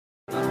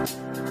I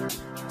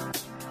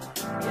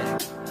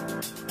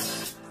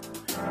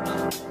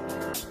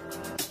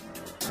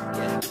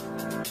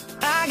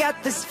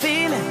got this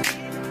feeling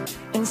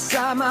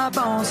inside my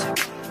bones.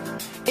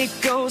 It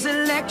goes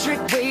electric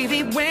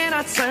wavy when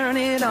I turn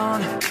it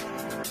on.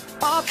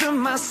 Off from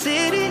my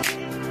city,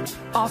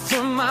 off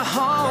from my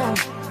home.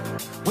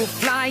 We're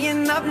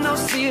flying up, no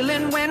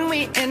ceiling when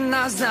we in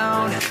our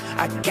zone.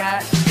 I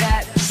got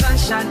that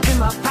sunshine in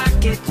my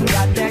pocket,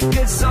 got that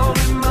good soul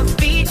in my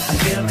feet. I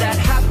feel that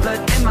hot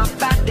blood in my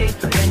body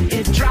when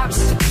it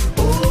drops.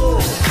 Ooh,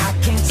 I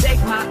can't take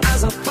my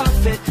eyes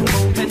off it,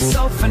 moving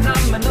so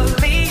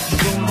phenomenally.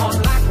 You're more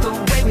like the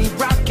way we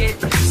rock it,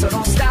 so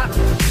don't stop.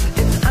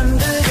 And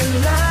under the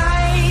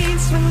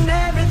lights when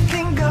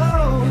everything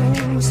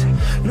goes,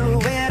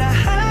 nowhere to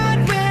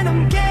hide when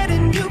I'm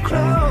getting you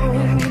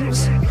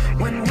close.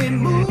 When we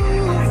move,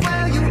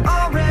 well, you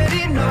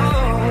already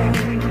know.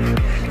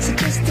 So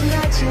just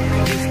imagine.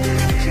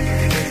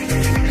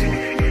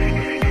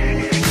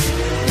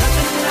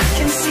 Nothing I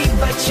can see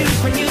but you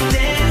when you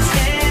dance,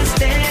 dance,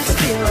 dance.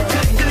 Feel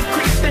good, good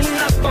creeping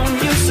up on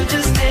you. So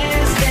just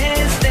dance,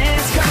 dance,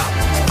 dance. Come on.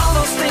 All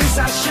those things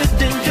I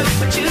shouldn't do,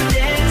 but you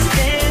dance,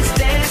 dance,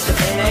 dance.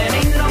 And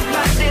ain't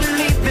nobody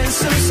leaving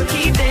soon, so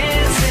keep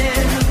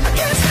dancing. I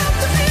can't stop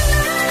the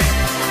feeling.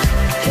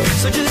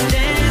 So just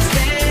dance,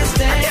 dance,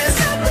 dance.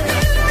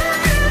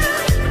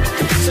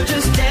 So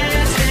just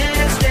dance,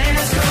 dance,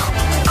 dance. Come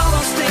on. All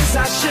those things I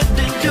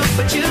shouldn't do,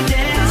 but you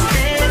dance,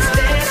 dance,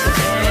 dance.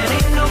 And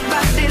ain't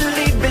nobody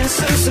leaving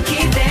soon, so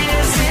keep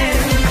dancing.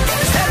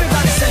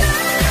 Everybody say.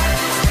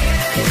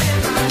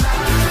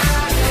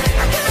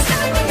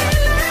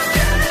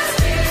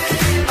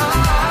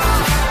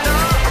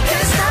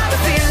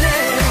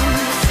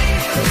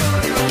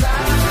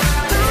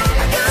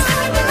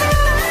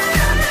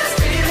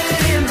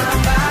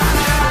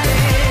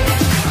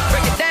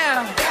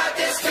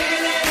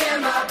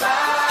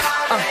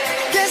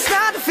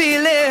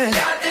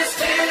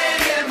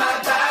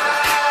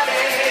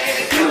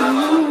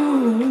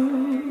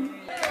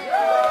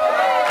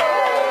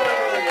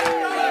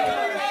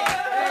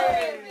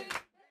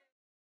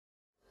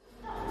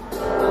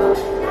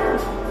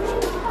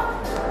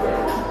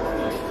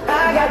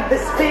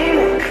 This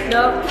feeling,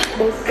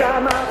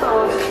 inside my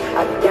bones. I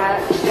got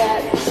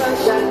that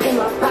sunshine in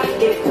my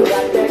pocket,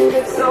 got that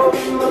good soul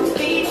in my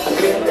feet. I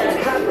feel that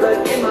hot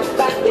blood in my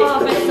body.